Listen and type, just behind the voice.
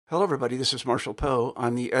Hello, everybody. This is Marshall Poe.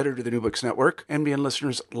 I'm the editor of the New Books Network. NBN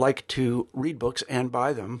listeners like to read books and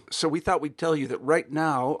buy them. So we thought we'd tell you that right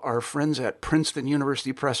now, our friends at Princeton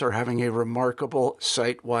University Press are having a remarkable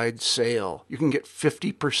site-wide sale. You can get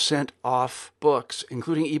 50% off books,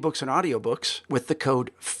 including ebooks and audiobooks, with the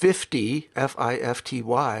code 50,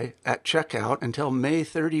 F-I-F-T-Y, at checkout until May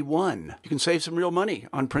 31. You can save some real money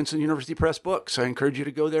on Princeton University Press books. I encourage you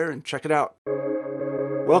to go there and check it out.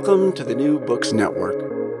 Welcome to the New Books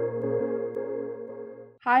Network.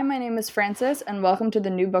 Hi, my name is Frances, and welcome to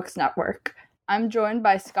the New Books Network. I'm joined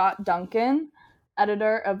by Scott Duncan,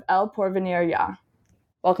 editor of El Porvenir Ya.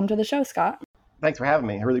 Welcome to the show, Scott. Thanks for having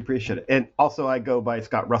me. I really appreciate it. And also, I go by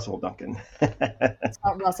Scott Russell Duncan.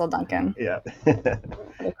 Scott Russell Duncan. Yeah.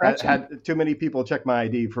 I had too many people check my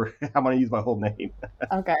ID for I want to use my whole name.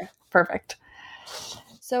 Okay, perfect.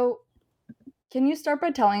 So, can you start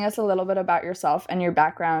by telling us a little bit about yourself and your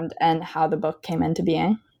background and how the book came into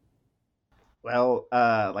being? Well,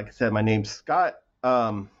 like I said, my name's Scott.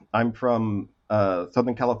 I'm from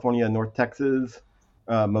Southern California, North Texas,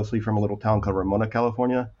 mostly from a little town called Ramona,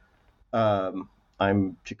 California. I'm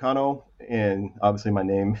Chicano, and obviously my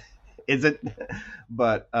name isn't.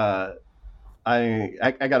 But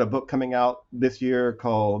I got a book coming out this year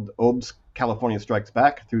called Ob's California Strikes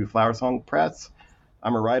Back through Flower Song Press.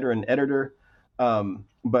 I'm a writer and editor.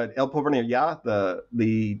 But El Porvenir Ya,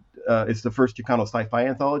 it's the first Chicano sci-fi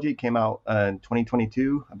anthology. It came out in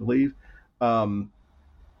 2022, I believe, and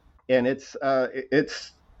it's the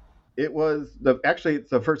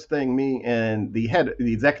first thing me and the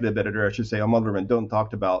executive editor, I should say, Almodóvar Rendón,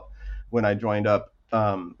 talked about when I joined up.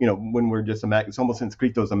 When we're just it's almost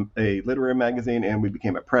inscritos, a literary magazine, and we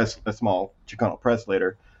became a small Chicano press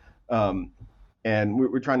later. And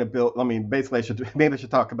we're trying to build. I mean, basically, I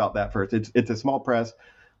should talk about that first. It's a small press.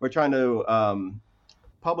 We're trying to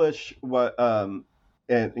publish what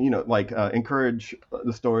encourage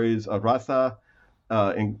the stories of Raza,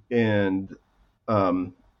 and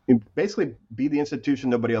basically be the institution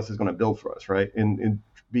nobody else is going to build for us, right? And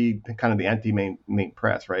be kind of the anti-main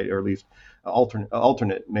press, right, or at least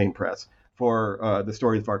alternate main press for the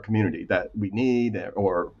stories of our community that we need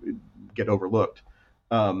or get overlooked.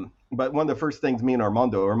 But one of the first things me and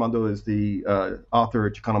Armando is the author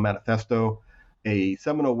of Chicano Manifesto, a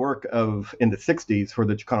seminal work in the 60s for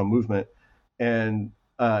the Chicano movement. And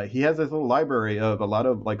he has this little library of a lot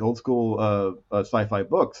of like old school sci-fi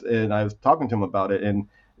books. And I was talking to him about it. And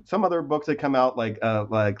some other books that come out like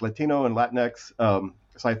Latino and Latinx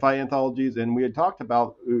sci-fi anthologies. And we had talked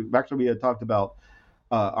about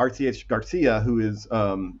R.C.H. Garcia, who is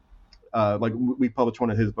we published one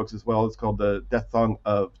of his books as well. It's called The Death Song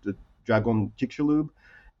of the Dragon Chicxulub,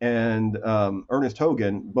 and Ernest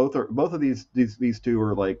Hogan. Both of these two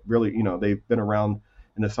are like really, they've been around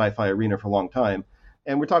in the sci-fi arena for a long time.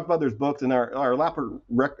 And we're talking about those books and our lack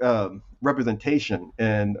of representation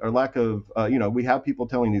and our lack of, we have people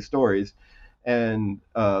telling these stories, and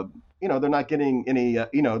they're not getting any.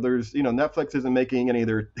 Netflix isn't making any of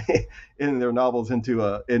their novels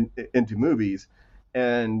into movies.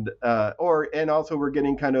 And also we're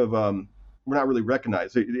getting kind of we're not really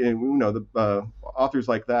recognized. The authors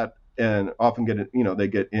like that and often get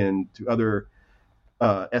into other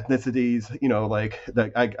ethnicities, like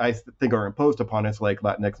that I think are imposed upon us, like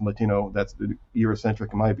Latinx and Latino. That's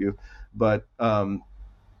Eurocentric in my view, but and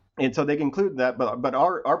so they can include that. But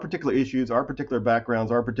our particular issues, our particular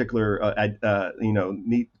backgrounds, our particular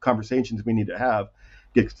neat conversations we need to have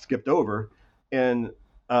get skipped over, and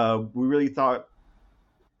we really thought.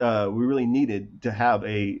 We really needed to have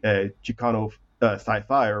a Chicano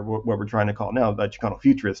sci-fi, or what we're trying to call now the Chicano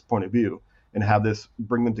futurist point of view, and have this,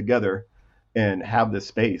 bring them together and have this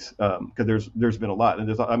space, because there's been a lot. And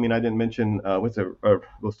I didn't mention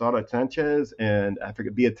Rosada Sanchez and I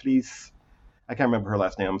forget Beatriz. I can't remember her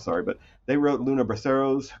last name. I'm sorry, but they wrote Luna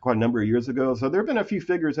Braceros quite a number of years ago. So there have been a few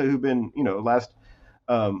figures who've been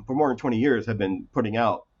for more than 20 years have been putting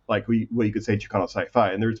out like what you could say Chicano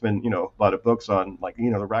sci-fi. And there's been, a lot of books on the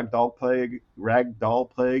Ragdoll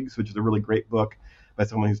Plagues, which is a really great book by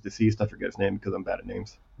someone who's deceased. I forget his name because I'm bad at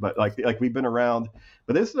names, but like we've been around,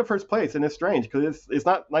 but this is the first place. And it's strange because it's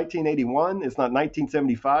not 1981. It's not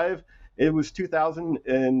 1975. It was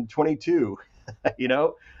 2022,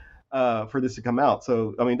 for this to come out.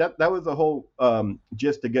 So, that was the whole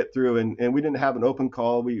gist to get through. And we didn't have an open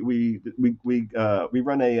call. We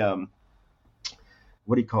run a,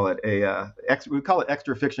 what do you call it? We call it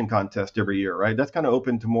extra fiction contest every year, right? That's kind of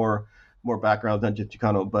open to more backgrounds, not just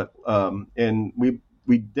Chicano, but and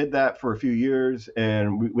we did that for a few years,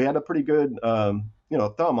 and we had a pretty good thumb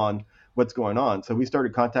on what's going on. So we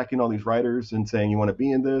started contacting all these writers and saying, you want to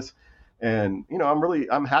be in this? And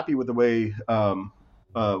I'm happy with the way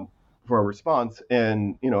for our response,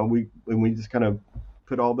 and we just kind of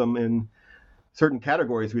put all of them in certain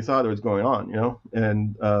categories we saw that was going on,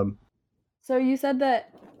 and So you said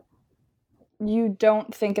that you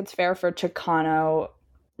don't think it's fair for Chicano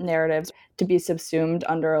narratives to be subsumed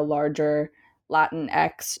under a larger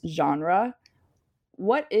Latinx genre.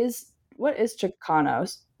 What is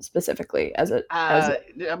Chicano specifically as I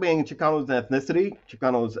mean, Chicano is an ethnicity.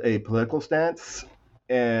 Chicano is a political stance,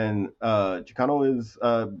 and Chicano is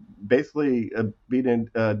basically being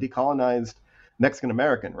decolonized Mexican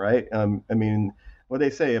American, right? I mean, what they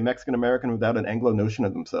say, a Mexican American without an Anglo notion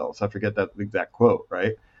of themselves. I forget that exact quote,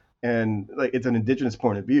 right? And like it's an indigenous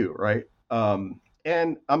point of view, right?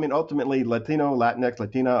 And I mean, ultimately, Latino, Latinx,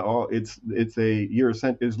 Latina, all it's a year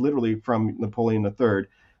is literally from Napoleon III.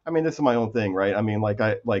 I mean, this is my own thing, right? I mean,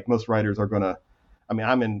 like most writers are gonna. I mean,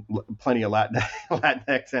 I'm in plenty of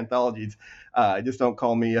Latinx anthologies. Just don't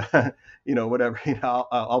call me, whatever.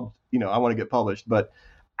 I'll I want to get published, but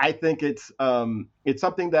I think it's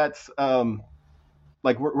something that's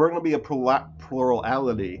like we're going to be a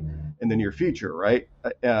plurality in the near future, right?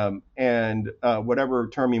 And whatever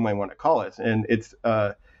term you might want to call it, and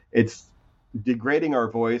it's degrading our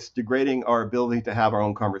voice, degrading our ability to have our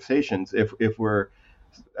own conversations if we're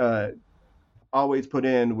always put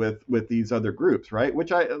in with these other groups, right?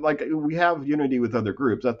 Which I like. We have unity with other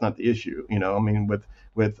groups. That's not the issue, I mean, with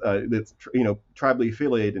tribally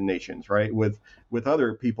affiliated nations, right? With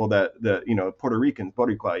other people that Puerto Ricans,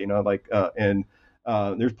 Boricua, and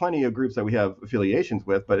there's plenty of groups that we have affiliations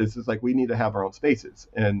with, but it's just like we need to have our own spaces,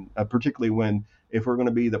 and particularly if we're going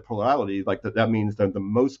to be the plurality, like that means that the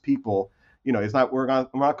most people, it's not we're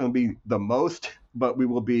not going to be the most, but we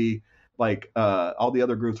will be like all the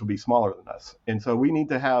other groups will be smaller than us, and so we need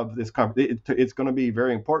to have this. It's going to be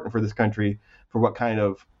very important for this country for what kind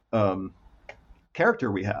of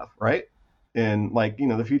character we have, right? And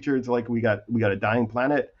the future is like we got a dying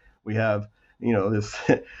planet. We have this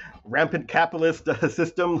rampant capitalist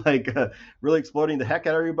system, really exploiting the heck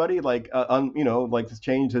out of everybody. This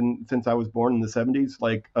change since I was born in the 70s.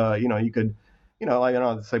 You could. I don't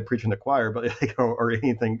know to say preaching to the choir, but or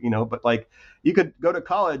anything, but you could go to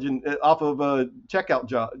college and off of a checkout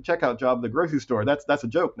job at the grocery store. That's a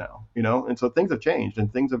joke now, and so things have changed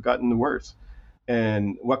and things have gotten worse.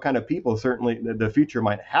 And what kind of people certainly the future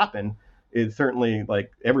might happen is certainly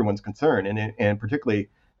like everyone's concern, and particularly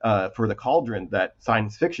for the cauldron that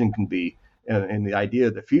science fiction can be, and the idea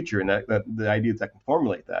of the future, and that the ideas that can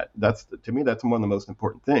formulate that. That's to me that's one of the most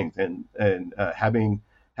important things, and having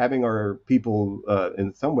our people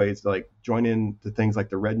in some ways join in to things like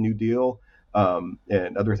the Red New Deal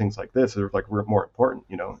and other things like this are more important,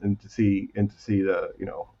 and to see the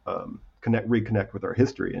reconnect with our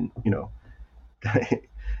history, and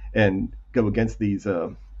and go against these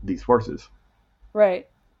forces. Right.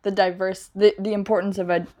 The importance of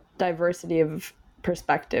a diversity of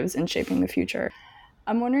perspectives in shaping the future.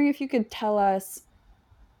 I'm wondering if you could tell us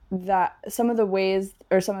that some of the ways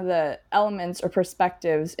or some of the elements or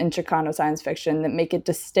perspectives in Chicano science fiction that make it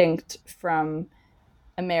distinct from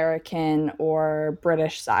American or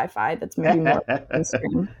British sci-fi that's maybe more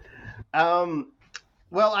mainstream.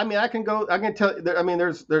 Well, I mean, I can tell. I mean,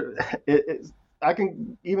 I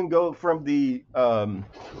can even go from the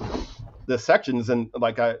sections, and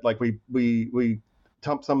we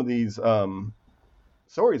dump some of these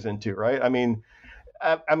stories into, right? I mean,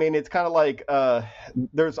 it's kind of like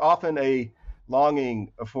there's often a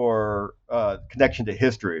longing for connection to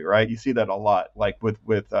history, right? You see that a lot, like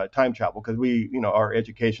with time travel, because our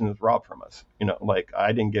education is robbed from us.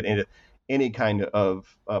 I didn't get into any kind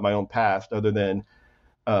of my own past other than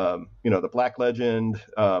the Black legend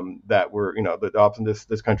that that often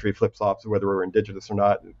this country flip flops whether we're indigenous or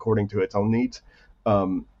not according to its own needs.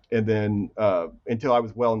 And then until I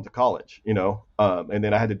was well into college, and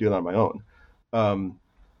then I had to do it on my own.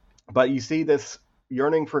 But you see this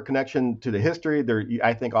yearning for connection to the history.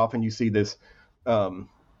 I think often you see this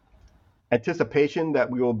anticipation that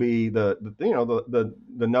we will be the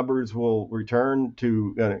numbers will return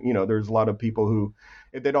to. There's a lot of people who,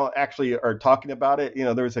 if they don't actually are talking about it,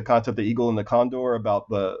 there's a concept, the eagle and the condor, about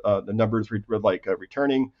the numbers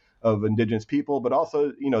returning of indigenous people, but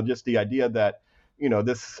also just the idea that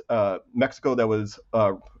this Mexico that was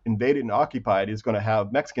invaded and occupied is going to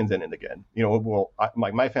have Mexicans in it again.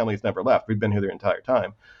 My family's never left. We've been here the entire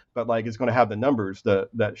time. but like it's going to have the numbers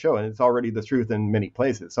that show, and it's already the truth in many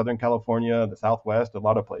places. Southern California, the Southwest, a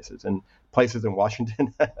lot of places, and places in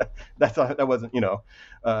Washington. That wasn't,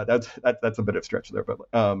 that's a bit of a stretch there,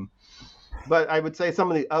 but I would say some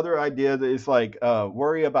of the other ideas is like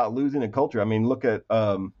worry about losing a culture. I mean, look at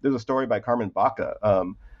there's a story by Carmen Baca.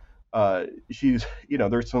 She's,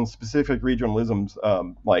 there's some specific regionalisms,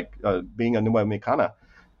 being a Nueva Mexicana.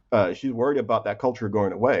 She's worried about that culture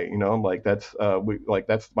going away. Like that's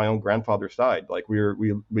that's my own grandfather's side. Like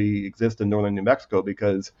we exist in northern New Mexico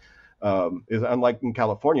because is unlike in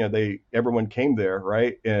California, everyone came there,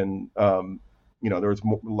 right? And there's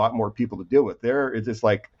a lot more people to deal with. There it's just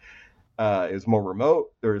like it's more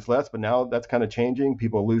remote. There's less, but now that's kind of changing.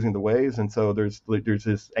 People are losing the ways, and so there's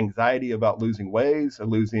this anxiety about losing ways,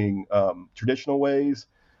 losing traditional ways.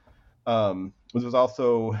 There's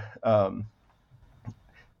also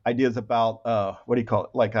ideas about what do you call it?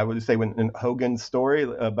 Like I would say in Hogan's story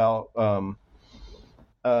about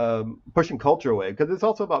pushing culture away, because it's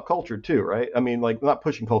also about culture too, right? I mean, like not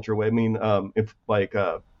pushing culture away. I mean, if like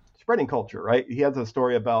spreading culture, right? He has a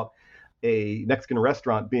story about a Mexican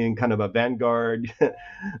restaurant being kind of a vanguard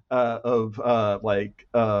of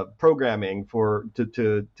programming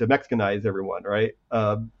to Mexicanize everyone, right?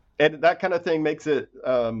 And that kind of thing makes it.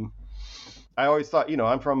 I always thought,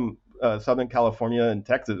 I'm from Southern California and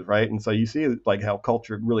Texas, right? And so you see like how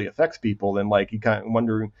culture really affects people, and like you kind of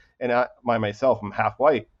wonder. And myself, I'm half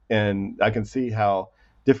white, and I can see how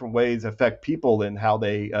different ways affect people and how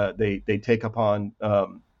they take upon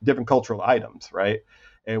different cultural items, right?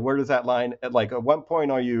 And where does that line? At what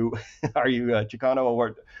point are you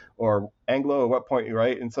Chicano or Anglo? At what point,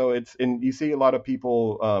 right? And so and you see a lot of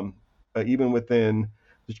people even within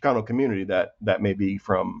the Chicano community that may be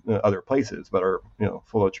from other places, but are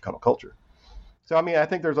full of Chicano culture. So I mean, I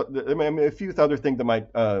think there's a few other things that might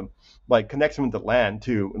like connection with the land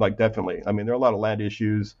too. Like definitely, I mean, there are a lot of land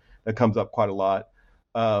issues that comes up quite a lot.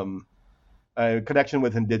 Connection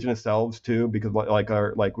with indigenous selves too, because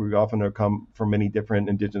we often come from many different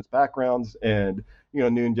indigenous backgrounds, and new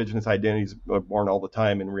indigenous identities are born all the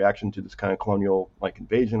time in reaction to this kind of colonial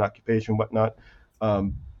invasion, occupation, whatnot.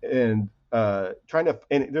 And there are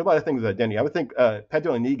a lot of things with identity. I would think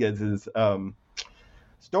Pedro Iniguez's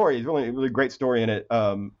story is really, really great story in it.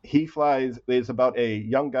 He flies. It's about a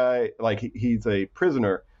young guy, he's a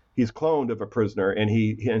prisoner. He's cloned of a prisoner, and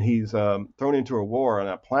he's thrown into a war on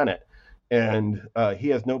a planet. And he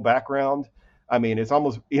has no background. I mean, it's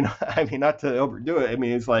almost, I mean, not to overdo it. I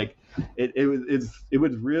mean, it's like it's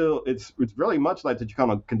really much like the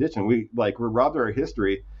Chicano condition. We're robbed of our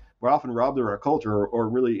history. We're often robbed of our culture, or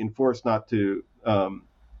really enforced not to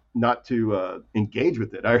engage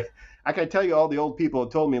with it. I can tell you, all the old people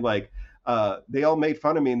have told me they all made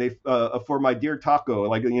fun of me, and they for my deer taco,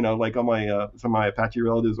 on my some of my Apache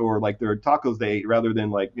relatives, or their tacos they ate rather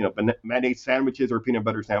than mayonnaise sandwiches or peanut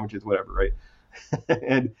butter sandwiches, whatever, right?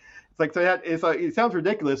 And it's it sounds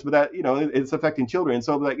ridiculous, but that it's affecting children.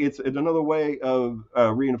 So it's another way of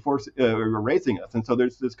reinforcing erasing us. And so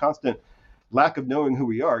there's this constant lack of knowing who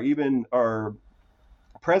we are, even our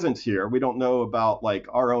presence here. We don't know about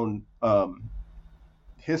our own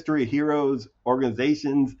history, heroes,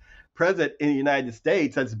 organizations present in the United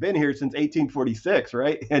States that's been here since 1846,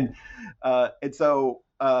 right? And so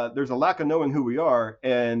there's a lack of knowing who we are.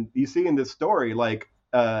 And you see in this story,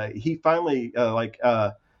 he finally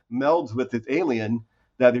melds with this alien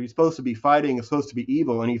that he's supposed to be fighting, is supposed to be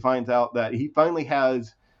evil, and he finds out that he finally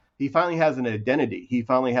has an identity. He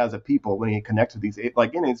finally has a people when he connects with these, and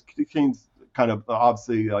it's kind of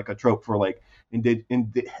obviously a trope for I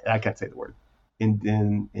can't say the word.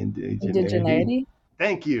 Indigeneity.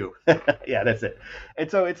 Thank you. Yeah, that's it. And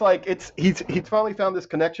so it's he's finally found this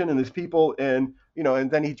connection and his people, and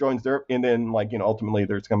and then he joins their, and then ultimately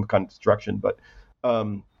there's some kind of destruction. But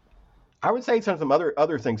I would say some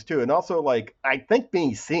other things too, and also I think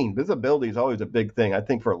being seen, visibility is always a big thing. I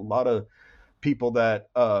think for a lot of people that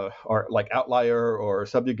are outlier or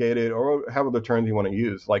subjugated or however the terms you want to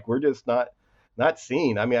use, we're just not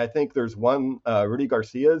seen. I mean, I think there's one Rudy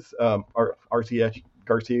Garcia's or RCS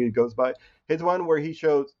Garcia goes by. His one where he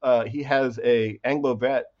shows he has a Anglo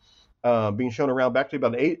vet being shown around, back to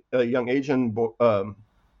about a young Asian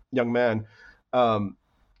young man,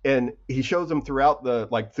 and he shows them throughout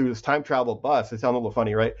through this time travel bus. It sounds a little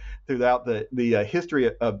funny, right? Throughout the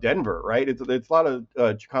history of Denver, right? It's a lot of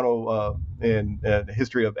Chicano and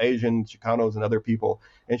history of Asian Chicanos and other people,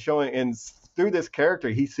 and showing, and through this character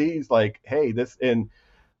he sees hey, this, and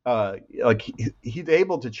he's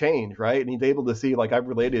able to change, right? And he's able to see I've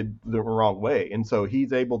related the wrong way, and so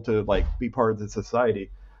he's able to be part of the society.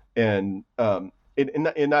 And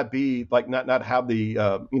and not be like not have the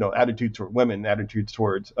attitude toward women, attitudes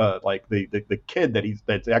towards like the kid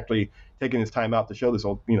that's actually taking his time out to show this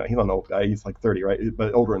old, he's not an old guy, he's like 30, right,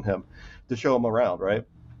 but older than him, to show him around, right.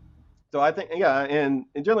 So I think, yeah, and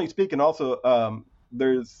generally speaking, also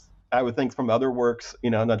there's, I would think, from other works,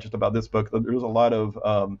 not just about this book, there's a lot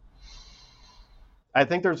of I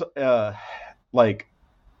think there's like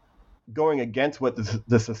going against what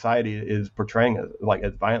the society is portraying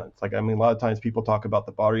as violence. Like, I mean, a lot of times people talk about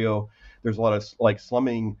the barrio. There's a lot of like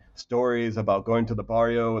slumming stories about going to the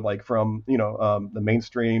barrio, like from the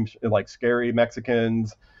mainstream, like scary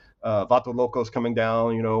Mexicans, Vato Locos coming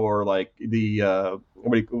down, or like the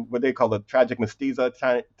what they call the tragic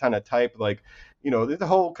mestiza kind of type, like. There's a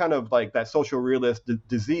whole kind of like that social realist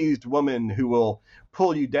diseased woman who will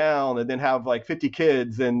pull you down and then have like 50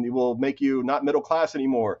 kids and will make you not middle class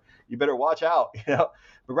anymore. You better watch out,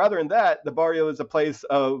 But rather than that, the barrio is a place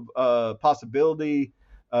of possibility,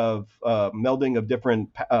 of melding of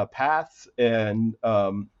different paths, and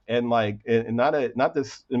not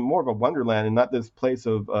this, and more of a wonderland, and not this place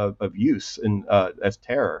of use and as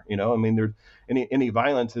terror. I mean, there's any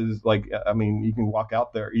violence is like, I mean, you can walk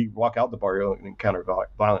out there, you walk out the barrio and encounter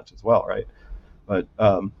violence as well, right? But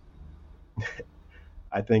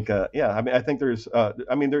I think, I mean, I think there's a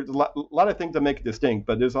lot of things that make it distinct,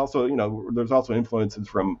 but there's also, influences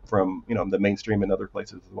from the mainstream and other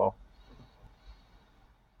places as well.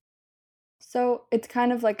 So it's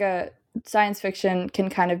kind of like a science fiction can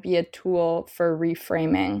kind of be a tool for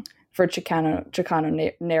reframing for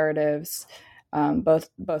Chicano narratives,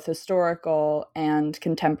 both historical and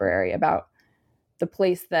contemporary, about the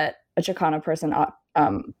place that a Chicano person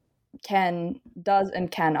can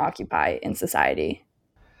occupy in society.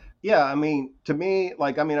 Yeah, I mean, to me,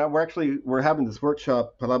 like, I mean, we're having this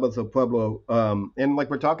workshop, Palabras del Pueblo, and like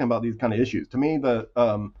we're talking about these kind of issues. To me,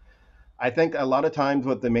 I think a lot of times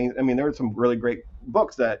there are some really great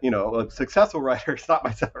books that, successful writers, not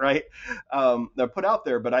myself, right, they're put out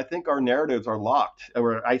there, but I think our narratives are locked.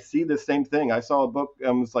 Where I see the same thing. I saw a book,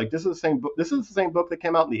 it's like, this is the same book that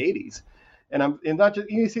came out in the 80s. And not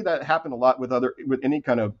just, you see that happen a lot with any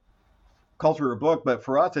kind of culture or book, but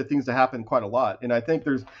for us, it seems to happen quite a lot. And I think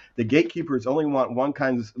the gatekeepers only want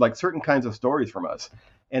certain kinds of stories from us.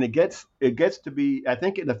 And it gets to be, I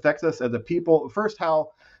think it affects us as a people. First,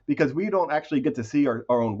 because we don't actually get to see our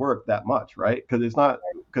own work that much, right? Because they're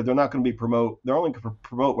not going to they're only going to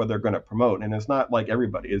promote what they're going to promote. And it's not like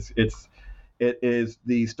everybody. It is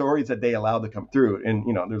the stories that they allow to come through. And,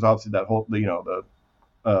 there's obviously that whole,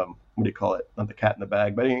 what do you call it? Not the cat in the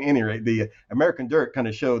bag, but at any rate, the American Dirt kind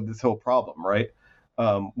of showed this whole problem, right?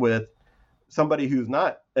 With somebody who's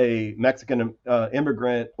not a Mexican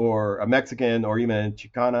immigrant or a Mexican or even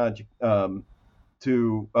Chicana,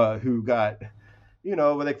 who got,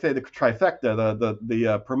 what they say, the trifecta,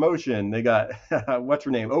 the promotion. They got what's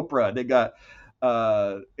her name, Oprah. They got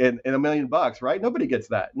and $1 million, right? Nobody gets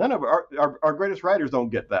that. None of our greatest writers don't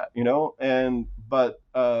get that,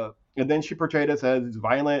 and then she portrayed us as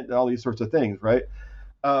violent and all these sorts of things, right?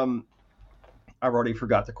 I've already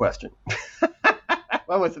forgot the question.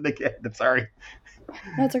 What was it again? I'm sorry.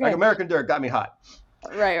 That's okay. Like American Dirt got me hot.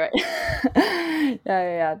 Right.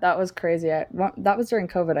 Yeah. That was crazy. That was during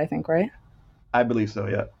COVID, I think, right? I believe so,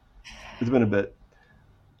 yeah. It's been a bit.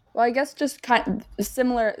 Well, I guess just kind of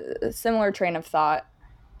similar train of thought.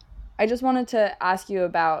 I just wanted to ask you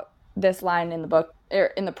about this line in the book,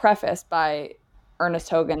 in the preface by Ernest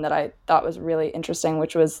Hogan, that I thought was really interesting,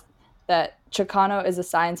 which was that Chicano is a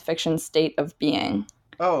science fiction state of being.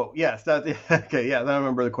 Oh, yes. Okay, yeah, I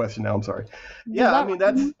remember the question now. I'm sorry. Yeah,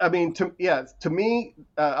 to me,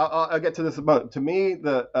 I'll get to this about. To me,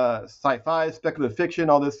 the sci-fi, speculative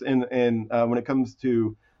fiction, all this, in when it comes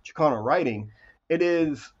to Chicano writing, it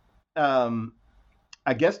is,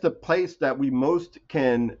 I guess, the place that we most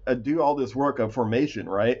can do all this work of formation,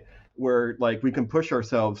 right? Where like we can push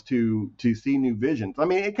ourselves to see new visions. I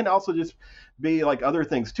mean, it can also just be like other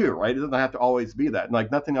things too, right? It doesn't have to always be that.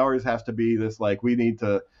 Like nothing always has to be this, like we need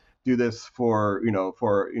to do this for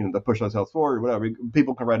to push ourselves forward or whatever.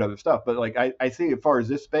 People can write other stuff, but like I see, as far as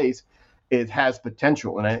this space, it has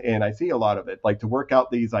potential, and I see a lot of it, like to work out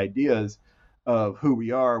these ideas of who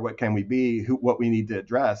we are, what can we be, what we need to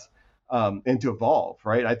address, and to evolve,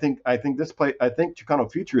 right? I think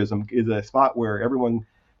Chicano futurism is a spot where everyone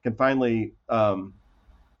can finally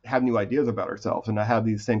have new ideas about ourselves and not have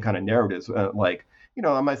these same kind of narratives.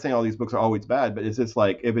 I'm not saying all these books are always bad, but it's just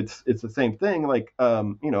like, if it's the same thing, like,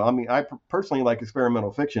 I personally like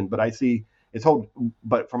experimental fiction, but I see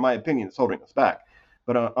but from my opinion, it's holding us back.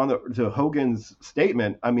 But to Hogan's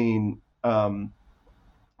statement, I mean,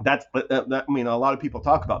 that's that, I mean, a lot of people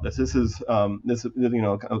talk about this. This is a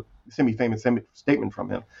semi-famous statement from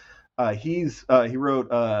him. He wrote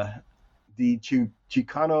the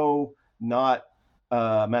Chicano Not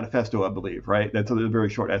Manifesto, I believe, right? That's a very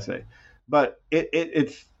short essay, but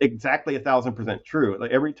it's exactly 1,000% true.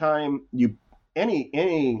 Like every time you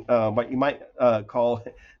any what you might call,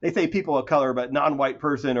 they say people of color, but non-white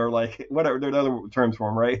person or like whatever, there's other terms for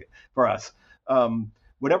them, right? For us,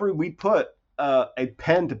 whenever we put a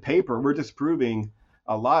pen to paper, we're disproving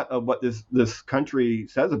a lot of what this country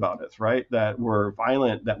says about us, right? That we're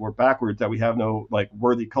violent, that we're backwards, that we have no like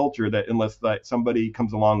worthy culture, that unless that somebody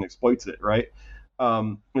comes along and exploits it, right?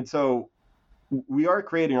 And so we are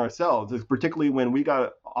creating ourselves, particularly when we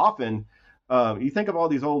got often. You think of all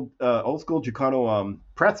these old school Chicano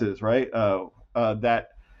presses, right? That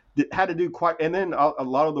had to do quite, and then a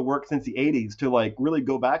lot of the work since the '80s to like really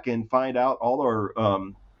go back and find out all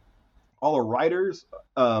our writers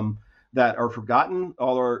that are forgotten,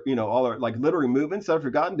 all our like literary movements that are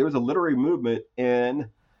forgotten. There was a literary movement in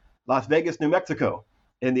Las Vegas, New Mexico,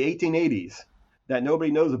 in the 1880s that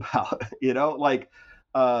nobody knows about. Like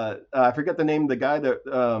I forget the name of the guy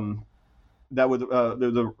that was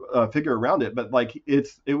there's a figure around it, but like it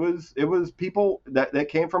was people that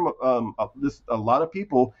came from a lot of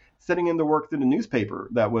people sitting in the work through the newspaper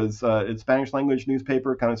that was Spanish language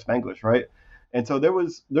newspaper, kind of Spanglish, right? And so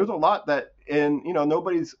there's a lot that, and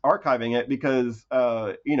nobody's archiving it because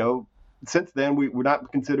since then we're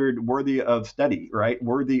not considered worthy of study, right?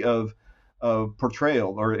 Worthy of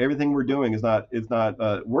portrayal, or everything we're doing is not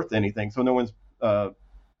worth anything. So no one's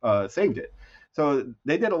saved it. So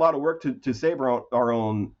they did a lot of work to save our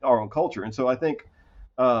own culture. And so I think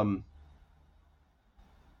I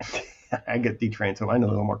get detrained, so I need a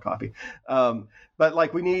little more coffee. But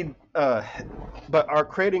like we need, but our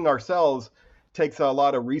creating ourselves takes a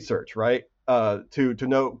lot of research, right? To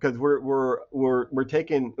know, because we're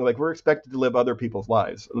taking, like, we're expected to live other people's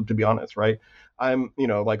lives, to be honest, right? I'm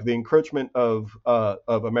like the encroachment of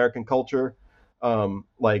American culture,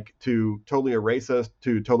 like to totally erase us,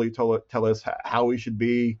 to totally tell us how we should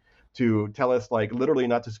be, to tell us like literally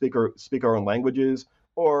not to speak our own languages,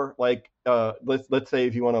 or like let's say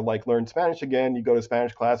if you want to like learn Spanish again, you go to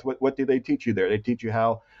Spanish class. What do they teach you there? They teach you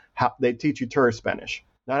how they teach you tourist Spanish,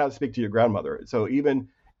 not how to speak to your grandmother. So even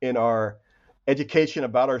in our education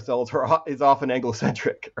about ourselves is often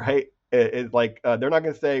Anglocentric, right? It's like they're not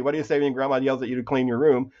going to say, "What do you say when your grandma yells at you to clean your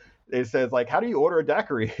room?" It says like, "How do you order a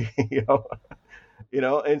daiquiri?"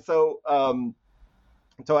 And so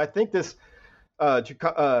I think this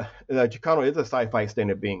Chicano is a sci-fi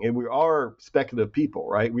stand-up being, and we are speculative people,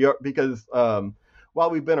 right? We are, because while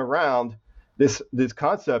we've been around, this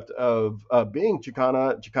concept of being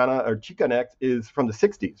Chicana or Chicanx is from the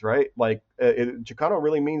 '60s, right? Like Chicano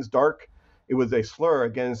really means dark. It was a slur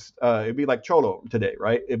against. It'd be like Cholo today,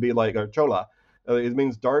 right? It'd be like Chola. It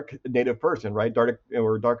means dark native person, right? Dark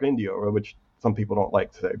or dark Indio, which some people don't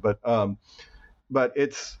like today, but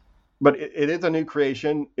it is a new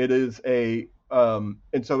creation. It is and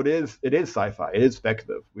so it is sci-fi. It is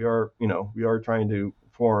speculative. We are trying to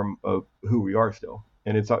form of who we are still,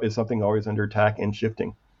 and it's something always under attack and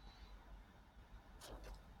shifting.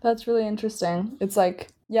 That's really interesting. It's like,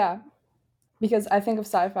 yeah, because I think of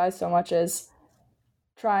sci-fi so much as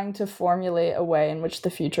trying to formulate a way in which the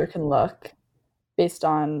future can look based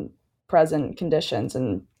on present conditions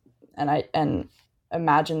and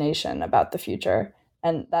imagination about the future.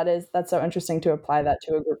 And that's so interesting to apply that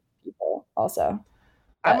to a group of people also.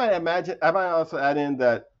 I might also add in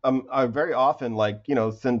that I very often, like,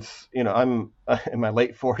 since, I'm in my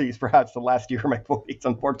late 40s, perhaps the last year of my 40s,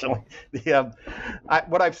 unfortunately,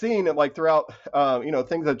 what I've seen, like, throughout,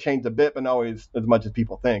 things have changed a bit, but not always as much as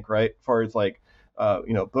people think, right? As far as, like,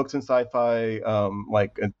 books and sci-fi,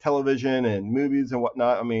 like television and movies and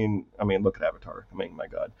whatnot. I mean, look at Avatar. I mean, my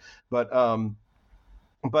God.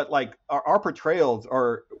 But like our portrayals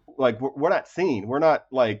are like, we're not seen. We're not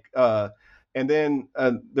like, and then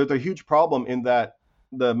there's a huge problem in that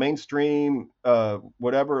the mainstream,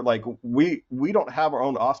 whatever, like we don't have our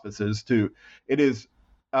own auspices to. It is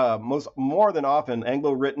more than often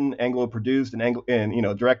Anglo written, Anglo produced,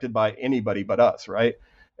 and directed by anybody but us, right?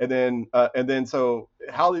 And then so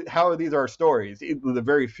how are these our stories? The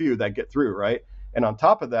very few that get through, right? And on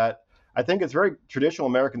top of that, I think it's very traditional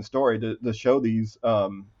American story to show these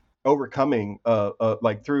overcoming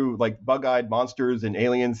like through like bug-eyed monsters and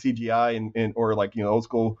alien CGI and or like old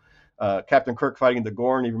school Captain Kirk fighting the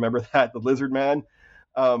Gorn. You remember that, the Lizard Man,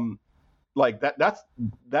 like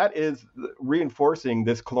that is reinforcing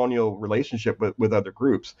this colonial relationship with other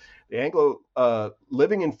groups. The Anglo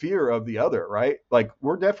living in fear of the other, right? Like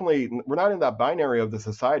we're not in that binary of the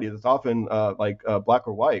society that's often black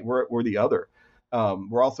or white. We're the other.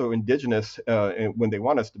 We're also indigenous when they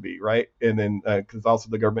want us to be, right? And then because also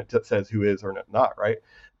the government says who is or not, right?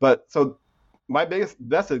 But so my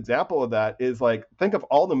best example of that is like think of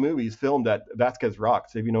all the movies filmed at Vasquez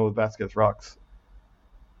Rocks. If you know Vasquez Rocks.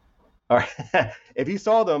 All right. If you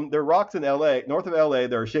saw them, they're rocks in LA, north of LA.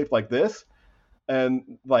 They're shaped like this,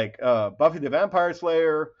 and like Buffy the Vampire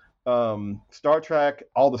Slayer, Star Trek,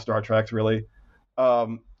 all the Star Treks really.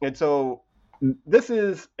 And so this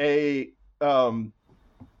is a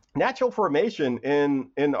natural formation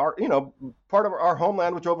in our part of our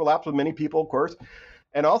homeland, which overlaps with many people, of course,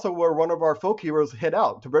 and also where one of our folk heroes hid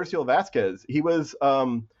out, Tiburcio Vasquez. He was.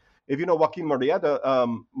 If you know Joaquin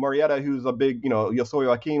Murrieta, who's a big, Yo Soy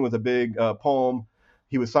Joaquin was a big poem.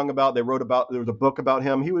 He was sung about. They wrote about. There was a book about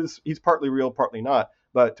him. He's partly real, partly not.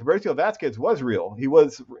 But Tiburcio Vasquez was real. He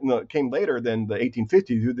was came later than the 1850s.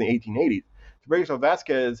 He was in the 1880s. Tiburcio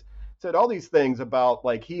Vasquez said all these things about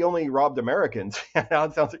like he only robbed Americans.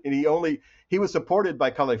 It sounds, and he was supported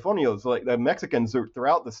by Californios, like the Mexicans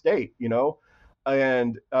throughout the state,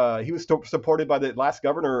 and he was supported by the last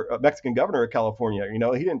Mexican governor of California. He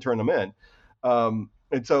didn't turn them in,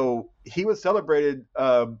 and so he was celebrated.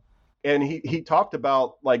 And he talked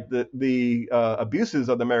about like the abuses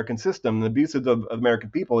of the American system, the abuses of American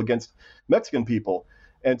people against Mexican people,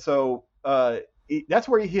 and so that's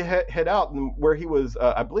where he hid out, and where he was.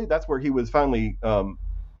 I believe that's where he was finally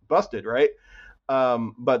busted, right?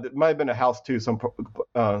 But it might have been a house too, some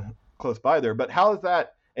close by there. But how is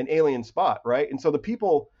that an alien spot, right? And so the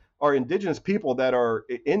people are indigenous people that are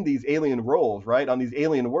in these alien roles, right? On these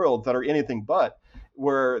alien worlds that are anything but,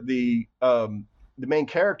 where the main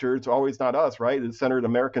character, it's always not us, right? It's centered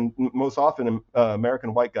American, most often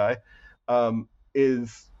American white guy,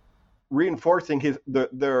 is reinforcing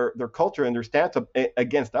their culture and their stance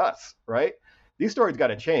against us, right? These stories got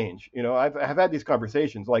to change. I've had these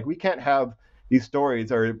conversations. Like we can't have these stories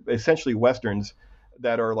that are essentially Westerns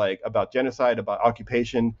that are like about genocide, about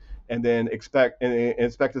occupation, and then expect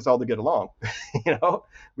us all to get along.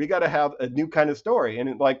 We got to have a new kind of story,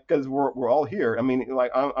 and because we're all here. I mean, like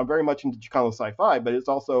I'm very much into Chicano sci-fi, but it's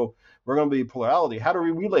also we're going to be plurality. How do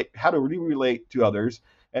we relate to others,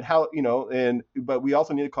 and how but we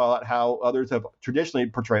also need to call out how others have traditionally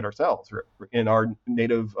portrayed ourselves in our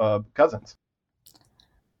native cousins.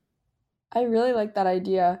 I really like that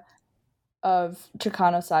idea of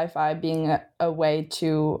Chicano sci-fi being a way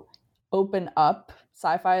to open up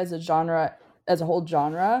sci-fi as a genre, as a whole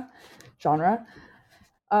genre,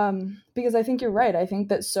 because I think you're right. I think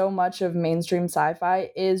that so much of mainstream sci-fi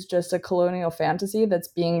is just a colonial fantasy that's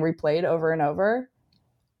being replayed over and over,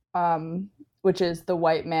 which is the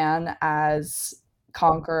white man as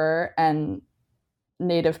conqueror and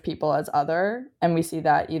native people as other. And we see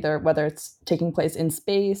that either whether it's taking place in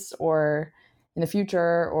space or in the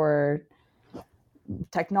future or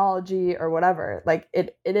technology or whatever. Like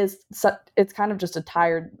it's kind of just a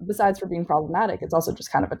tired, besides for being problematic, it's also just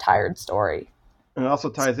kind of a tired story. And it also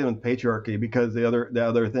ties in with patriarchy, because the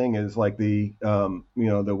other thing is like the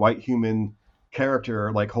the white human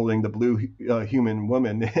character like holding the blue human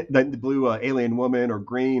woman, the blue alien woman or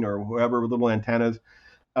green or whoever with little antennas.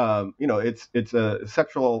 It's a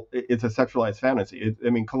sexualized fantasy.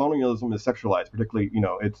 Colonialism is sexualized, particularly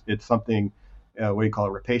it's something what do you call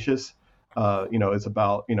it, rapacious. It's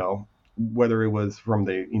about whether it was from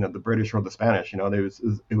the British or the Spanish. It was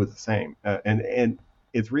the same, and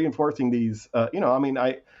it's reinforcing these.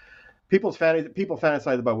 People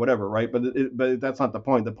fantasize about whatever, right? But that's not the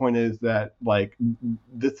point. The point is that like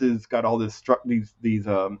this has got all these structures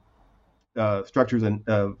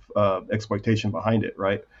of exploitation behind it,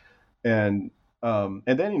 right? And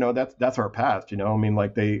then that's our past.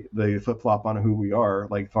 Like they flip flop on who we are,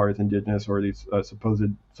 like as far as indigenous or these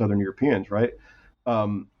supposed Southern Europeans, right?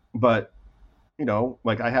 But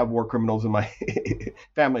like I have war criminals in my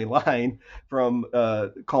family line from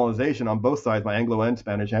colonization on both sides, my Anglo and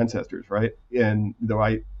Spanish ancestors, right? And though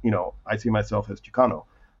I see myself as Chicano,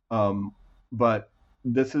 but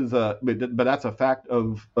this is but that's a fact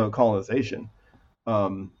of colonization.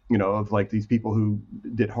 Of like these people who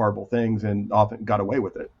did horrible things and often got away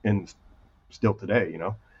with it, and still today,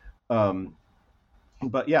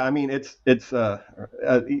 But yeah,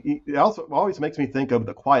 it also always makes me think of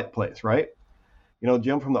The Quiet Place, right?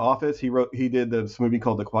 Jim from The Office, he did this movie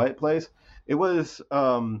called The Quiet Place. It was,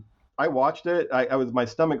 I watched it. My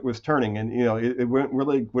stomach was turning, and it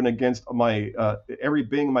went against my every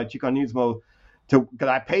being, my Chicanismo because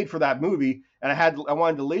I paid for that movie and I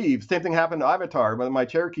wanted to leave. Same thing happened to Avatar with my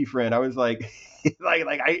Cherokee friend. I was like, if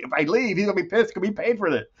I leave, he's gonna be pissed because we paid for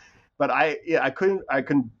it. But I couldn't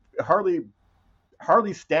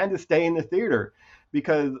hardly stand to stay in the theater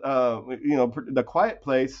because The Quiet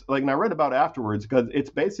Place, like, and I read about it afterwards because it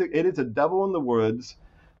is a devil in the woods,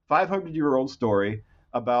 500-year-old story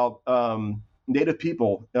about Native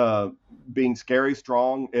people being scary,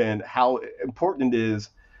 strong, and how important it is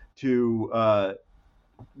to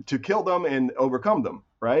kill them and overcome them,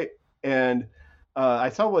 right? And I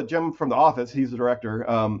saw what Jim from The Office, he's the director,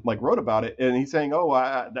 wrote about it, and he's saying, "Oh,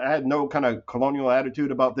 I had no kind of colonial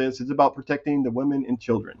attitude about this. It's about protecting the women and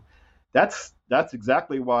children." That's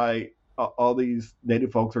exactly why all these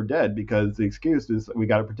Native folks are dead, because the excuse is we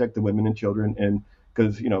got to protect the women and children, and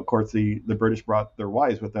because of course the British brought their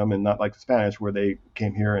wives with them, and not like the Spanish where they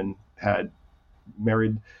came here and had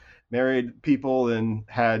married people and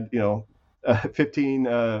had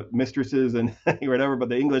 15 mistresses and whatever, but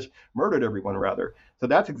the English murdered everyone rather. So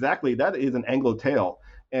that is an Anglo tale,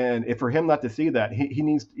 and if for him not to see that, he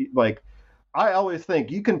needs I always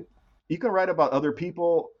think you can write about other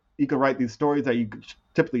people, you can write these stories that you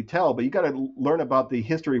typically tell, but you got to learn about the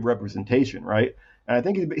history of representation, right? And I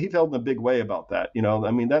think he felt in a big way about that.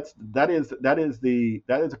 I mean, that is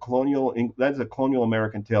a colonial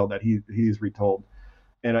American tale that he's retold,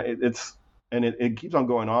 and it keeps on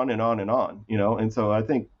going on and on and on, and so I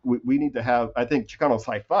think we need to have, I think Chicano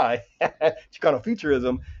sci-fi, Chicano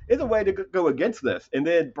futurism is a way to go against this. And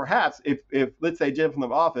then perhaps if let's say Jim from The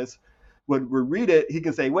Office would read it, he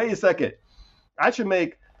can say, wait a second, I should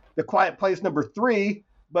make The Quiet Place #3,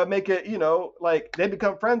 but make it, they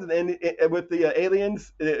become friends and with the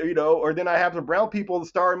aliens, or then I have some brown people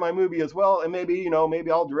star in my movie as well, and maybe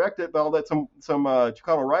I'll direct it, but I'll let some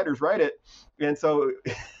Chicano writers write it, and so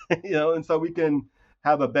and so we can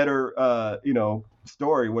have a better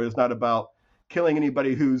story where it's not about killing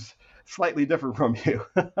anybody who's slightly different from you.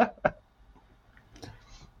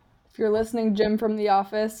 If you're listening, Jim from The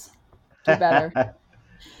Office, do better.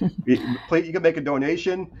 You can make a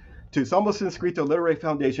donation to Somos Inscrito Literary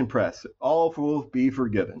Foundation Press. All will be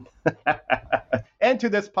forgiven. And to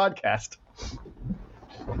this podcast.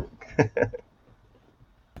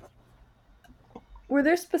 Were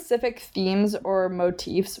there specific themes or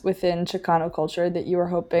motifs within Chicano culture that you were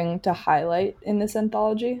hoping to highlight in this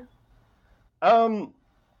anthology?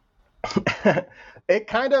 It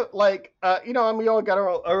kind of and we all got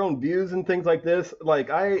our own views and things like this.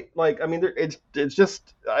 It's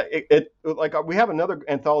just we have another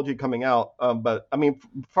anthology coming out, but I mean,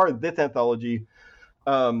 far as this anthology,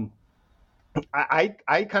 I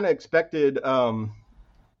kind of expected.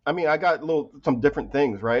 I got some different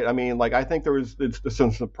things, right? I mean, I think it's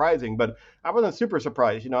some surprising, but I wasn't super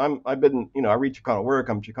surprised. I read Chicano work.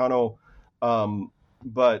 I'm Chicano,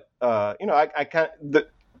 but I can't.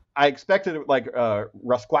 I expected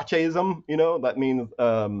Rasquacheism, that means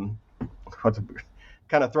what's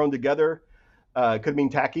kind of thrown together. Could mean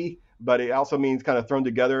tacky, but it also means kind of thrown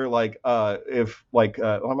together. My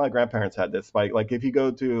grandparents had this. Like if you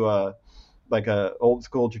go to a old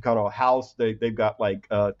school Chicano house, they've got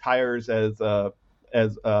tires as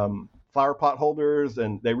flower pot holders,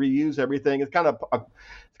 and they reuse everything. It's kind of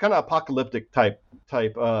apocalyptic type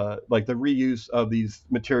the reuse of these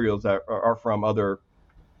materials that are from other.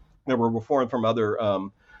 That were formed from other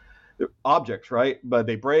objects, right? But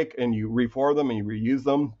they break, and you reform them and you reuse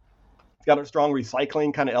them. It's got a strong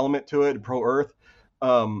recycling kind of element to it, pro-earth.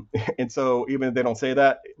 And so even if they don't say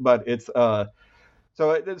that, but it's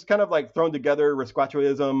it's kind of thrown together,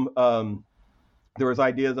 Rasquachoism. There was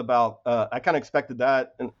ideas about, I kind of expected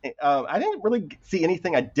that. And I didn't really see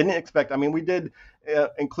anything I didn't expect. I mean, we did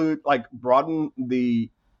include, broaden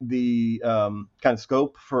the kind of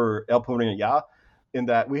scope for El Porvenir, in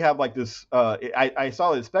that we have this, I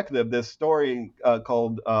saw it speculative, this story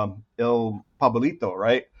called El Pablito,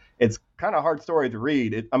 right? It's kind of hard story to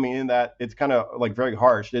read. In that it's kind of very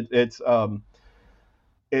harsh. The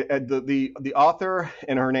author,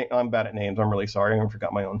 and her name, I'm bad at names, I'm really sorry, I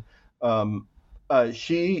forgot my own.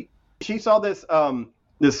 She saw this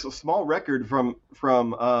this small record from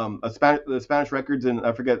the Spanish records in,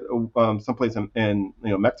 I forget, someplace in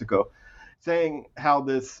Mexico, saying how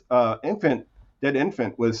this dead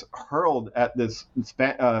infant was hurled at this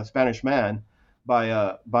Spanish man by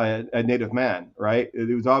a native man, right?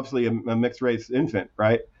 It was obviously a mixed race infant,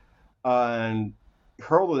 right? And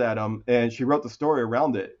hurled it at him, and she wrote the story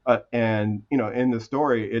around it. And in the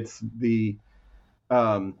story, it's the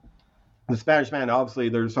Spanish man. Obviously,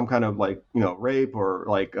 there's some kind of rape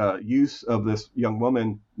or use of this young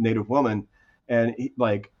woman, native woman, and he,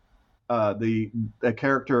 a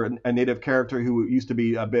character, a native character who used to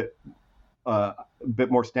be a bit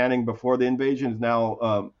more standing before the invasion is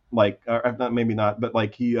now not, maybe not, but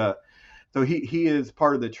like so he is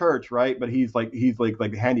part of the church, right? But he's like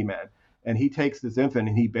a handyman, and he takes this infant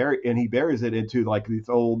and he buries it into like this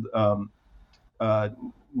old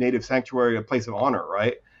native sanctuary, a place of honor,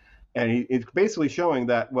 right? And it's basically showing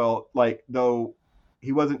that, well, like, though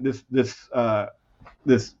he wasn't this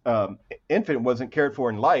infant wasn't cared for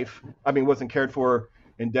in life. I mean, wasn't cared for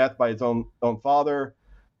in death by his own father,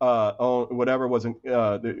 own whatever, wasn't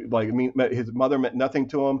his mother meant nothing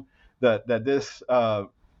to him. That this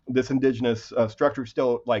indigenous structure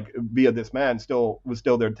still, like, via this man, was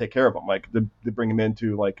still there to take care of him, like to bring him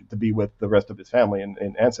into, like, to be with the rest of his family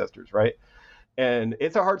and ancestors, right? And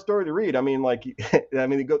it's a hard story to read. I mean, like, there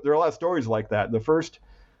are a lot of stories like that. The first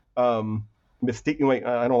I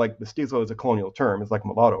don't like mestizo as a colonial term. It's like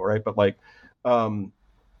mulatto, right? But like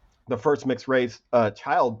the first mixed race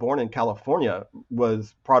child born in California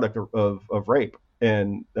was product of rape,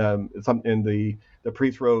 and the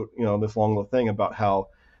priest wrote this long little thing about how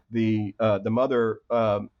the mother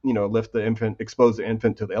exposed the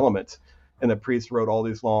infant to the elements, and the priest wrote all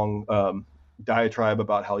these long diatribe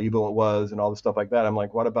about how evil it was and all this stuff like that. I'm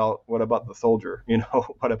like, what about the soldier?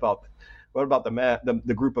 What about the man,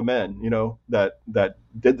 the group of men, that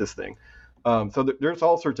did this thing? So there's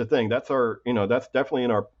all sorts of things. That's that's definitely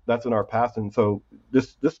in our past. And so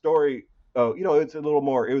this story, it was a little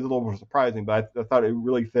more surprising, but I thought it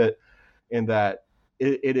really fit in that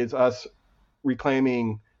it is us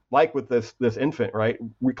reclaiming, like with this infant, right?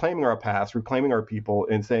 Reclaiming our past, reclaiming our people,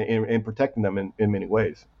 and protecting them in many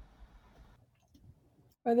ways.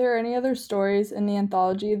 Are there any other stories in the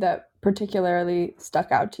anthology that particularly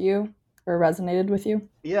stuck out to you or resonated with you?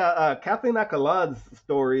 Yeah, Kathleen Acalad's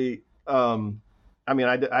story.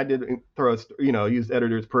 I did throw use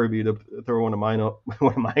editor's purview to throw one of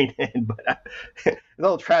mine in, but it's a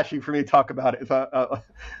little trashy for me to talk about it.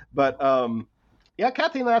 Yeah,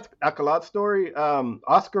 Kathleen Acalad's story,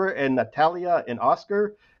 Oscar and Natalia and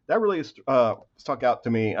Oscar, that really stuck out to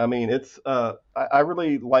me. I mean, it's I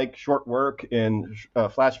really like short work and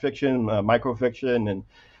flash fiction, microfiction, and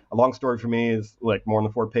a long story for me is like more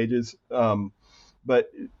than 4 pages.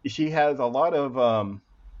 But she has a lot of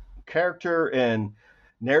character and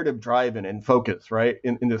narrative drive and focus, right,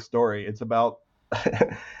 in this story. It's about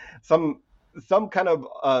some kind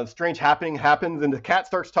of strange happening happens, and the cat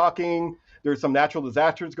starts talking. There's some natural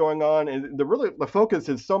disasters going on, and the focus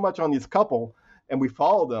is so much on this couple, and we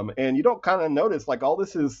follow them, and you don't kind of notice, like, all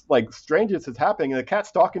this is like strangeness is happening, and the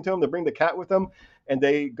cat's talking to them. They bring the cat with them, and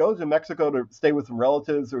they go to Mexico to stay with some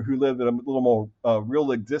relatives or who live in a little more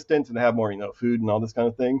real existence and have more food and all this kind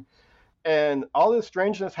of thing. And all this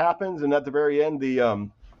strangeness happens, and at the very end,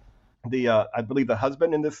 I believe the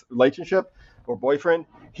husband in this relationship, or boyfriend,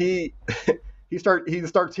 he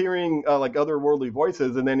starts hearing like otherworldly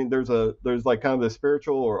voices, and then there's like kind of the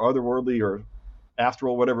spiritual or otherworldly or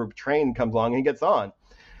astral whatever train comes along, and he gets on,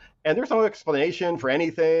 and there's no explanation for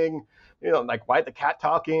anything, like, why the cat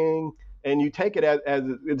talking, and you take it as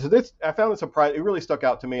it's this. I found it surprising. It really stuck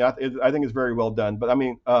out to me. I think it's very well done. But I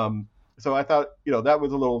mean, so I thought that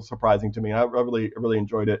was a little surprising to me. I really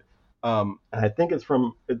enjoyed it. And I think it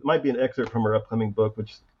might be an excerpt from her upcoming book,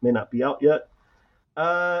 which may not be out yet.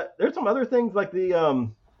 There's some other things like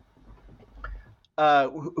the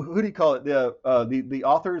who do you call it? The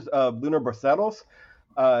authors of Lunar Braceros,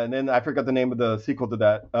 and then I forgot the name of the sequel to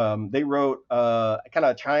that. They wrote kind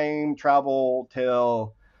of a time travel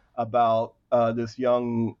tale about this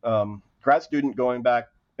young grad student going back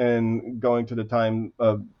and going to the time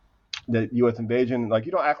of the U.S. invasion. Like,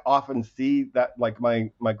 you don't often see that. Like,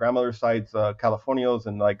 my grandmother cites Californios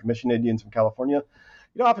and like Mission Indians from California.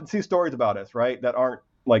 You don't often see stories about us, right, that aren't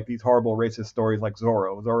like these horrible racist stories like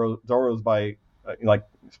Zorro. Zorro's by like,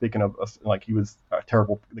 speaking of like, he was a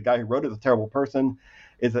terrible. The guy who wrote it is a terrible person.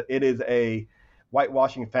 It is a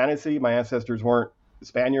whitewashing fantasy. My ancestors weren't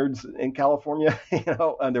Spaniards in California,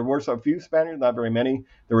 and there were so few Spaniards, not very many.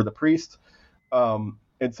 There were the priests, and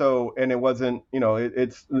it wasn't,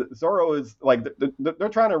 it's Zorro is like they're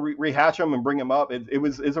trying to rehash him and bring him up.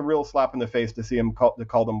 It's a real slap in the face to see him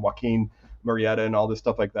call them Joaquin Murrieta and all this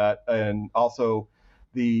stuff like that. And also,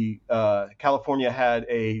 the California had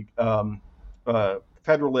a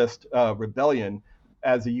Federalist rebellion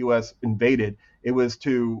as the U.S. invaded. It was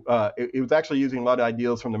it was actually using a lot of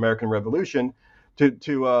ideals from the American Revolution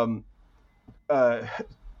to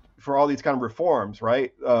for all these kind of reforms,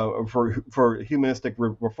 right? For humanistic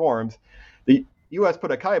reforms, the U.S.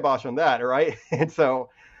 put a kibosh on that, right? And so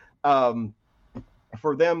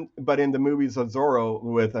for them, but in the movies of Zorro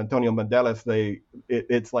with Antonio Banderas,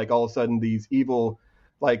 it's like all of a sudden these evil,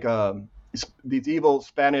 like these evil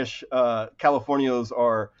Spanish Californios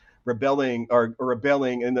are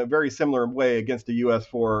rebelling in a very similar way against the U.S.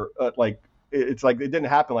 for it's like it didn't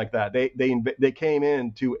happen like that. They came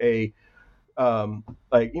into a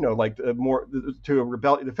more to a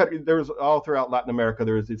rebellion. There was all throughout Latin America.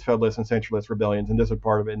 There was these Federalist and Centralist rebellions, and this was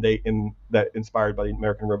part of it. And that inspired by the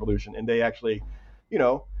American Revolution, and they actually, you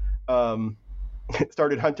know, um,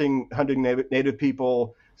 started hunting native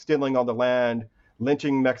people, stealing all the land,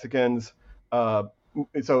 lynching Mexicans. Uh,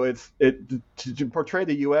 so to portray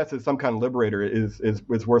the U.S. as some kind of liberator is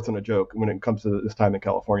worse than a joke when it comes to this time in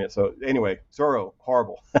California. So anyway, Zorro,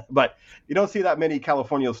 horrible, but you don't see that many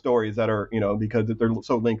California stories that are because they're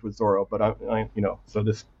so linked with Zorro. But I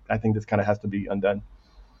think this kind of has to be undone.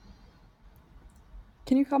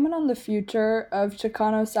 Can you comment on the future of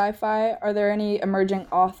Chicano sci-fi? Are there any emerging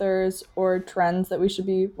authors or trends that we should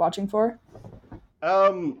be watching for?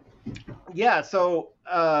 Yeah, so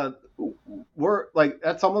we're like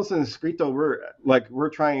that's almost an escrito. We're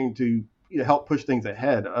trying to help push things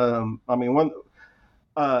ahead. I mean,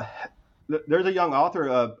 there's a young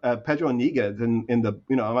author, Pedro Niguez, in the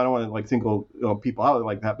I don't want to like single people out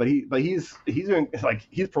like that, but he's doing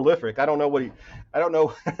he's prolific. I don't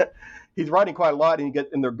know. He's writing quite a lot, and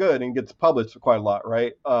they're good, and gets published quite a lot,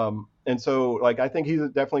 right? And so I think he's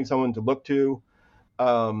definitely someone to look to.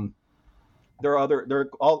 There are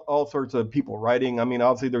all sorts of people writing. I mean,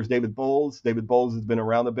 obviously there's David Bowles. David Bowles has been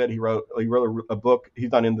around a bit. He wrote a book.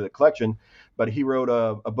 He's not in the collection, but he wrote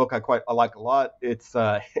a book I like a lot. It's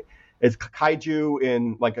it's kaiju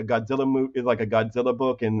in like a Godzilla movie, like a Godzilla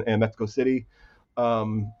book in Mexico City.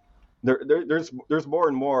 There's more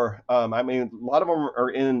and more. I mean, a lot of them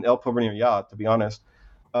are in El Porvenir, to be honest.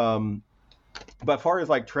 But as far as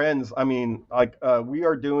like trends, I mean, we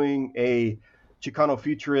are doing a Chicano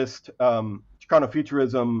futurism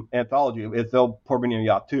anthology. It's El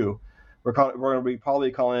Porvenir 2. We're going to be probably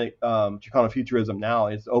calling it Chicano Futurism now.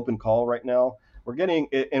 It's open call right now. We're getting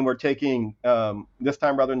it, and we're taking this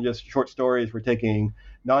time rather than just short stories. We're taking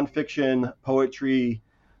nonfiction, poetry,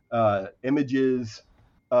 images,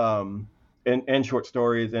 and short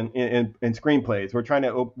stories and screenplays. We're trying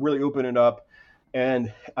to really open it up,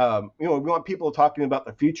 and we want people talking about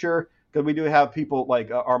the future. Because we do have people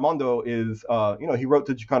like Armando is, he wrote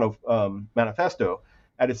the Chicano Manifesto.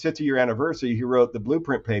 At his 50-year anniversary, he wrote the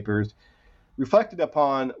blueprint papers, reflected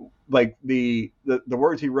upon like the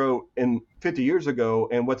words he wrote in 50 years ago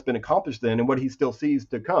and what's been accomplished then and what he still sees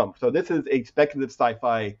to come. So this is a speculative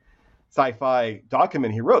sci-fi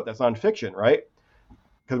document he wrote that's nonfiction, right?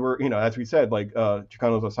 Because we're, as we said, like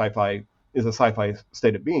Chicano is a sci-fi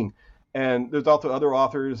state of being. And there's also other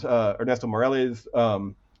authors, Ernesto Morales.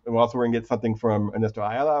 And we're also going to get something from Ernesto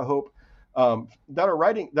Ayala, I hope, that are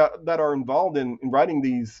writing that are involved in writing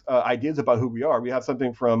these ideas about who we are. We have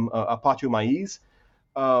something from Apache Maiz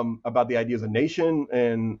about the ideas of nation,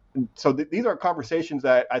 and so these are conversations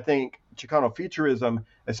that I think Chicano futurism,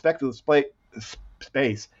 a speculative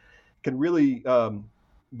space, can really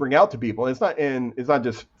bring out to people. It's not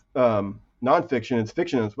just nonfiction; it's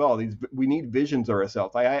fiction as well. We need visions of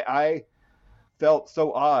ourselves. I felt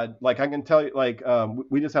so odd. Like I can tell you,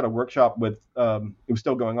 we just had a workshop with it was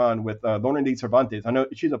still going on with Lorna D. Cervantes. I know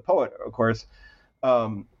she's a poet, of course.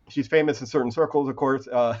 She's famous in certain circles, of course.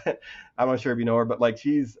 I'm not sure if you know her, but like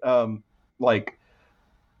she's like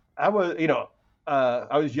I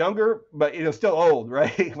was younger, but still old,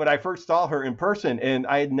 right? When I first saw her in person, and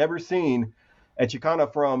I had never seen a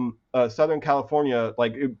Chicana from Southern California,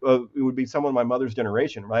 like it would be someone of my mother's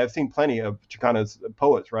generation. Right? I've seen plenty of Chicanas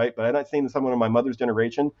poets, right? But I've not seen someone of my mother's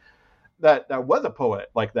generation that was a poet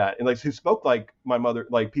like that, and like who spoke like my mother,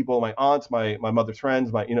 like people, my aunts, my mother's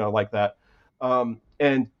friends, like that.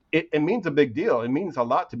 And it means a big deal. It means a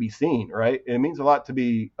lot to be seen, right? It means a lot to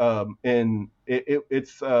be, and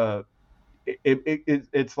it's like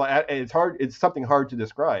it's hard. It's something hard to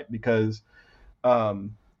describe because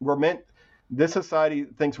we're meant. This society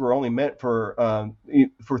thinks we're only meant for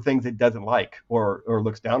things it doesn't like or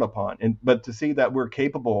looks down upon, but to see that we're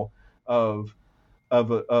capable of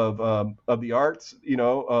the arts,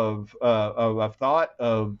 of thought,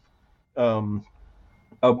 of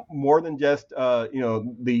more than just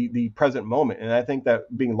the present moment. And I think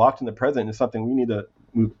that being locked in the present is something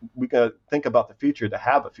we gotta think about the future to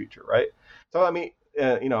have a future, right? So I mean,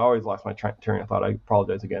 I always lost my train of thought. I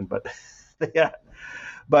apologize again, but yeah,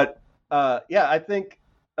 but. I think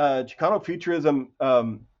Chicano futurism.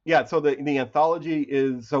 So the anthology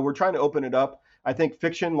is. So we're trying to open it up. I think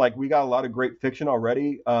fiction, like we got a lot of great fiction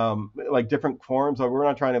already, like different forms. Like we're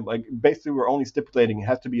not trying to like basically we're only stipulating it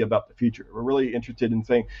has to be about the future. We're really interested in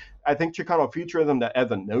saying, I think Chicano futurism that as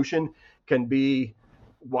a notion can be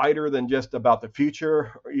wider than just about the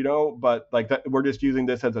future, but like that we're just using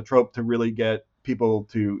this as a trope to really get people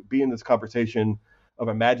to be in this conversation of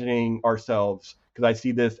imagining ourselves, because I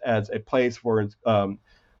see this as a place where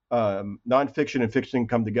nonfiction and fiction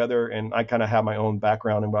come together, and I kind of have my own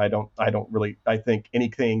background, and I think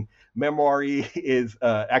anything memoir-y is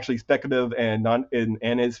actually speculative and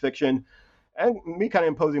is fiction, and me kind of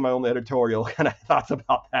imposing my own editorial kind of thoughts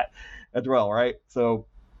about that as well, right? So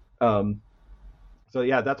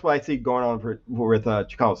yeah, that's what I see going on with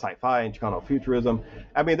Chicano sci-fi and Chicano futurism.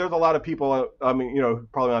 I mean, there's a lot of people.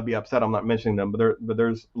 Probably not be upset I'm not mentioning them, but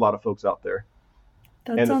there's a lot of folks out there,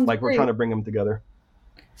 That sounds like great. we're trying to bring them together.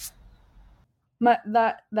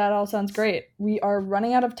 That all sounds great. We are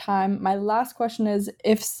running out of time. My last question is,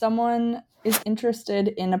 if someone is interested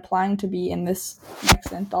in applying to be in this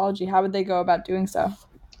next anthology, how would they go about doing so?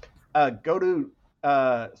 Go to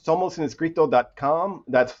somosinescrito.com.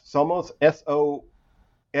 That's Somos,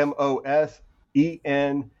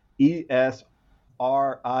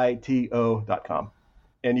 SOMOSENESRITO.com.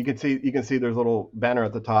 And you can see there's a little banner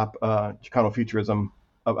at the top, Chicano Futurism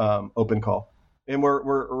open call. And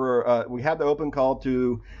we have the open call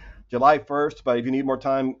to July 1st, but if you need more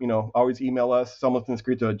time, always email us,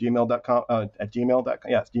 somosinescrito@gmail.com, at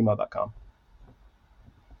gmail.com. Yeah, it's gmail.com.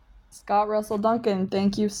 Scott Russell Duncan,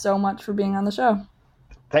 thank you so much for being on the show.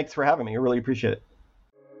 Thanks for having me. I really appreciate it.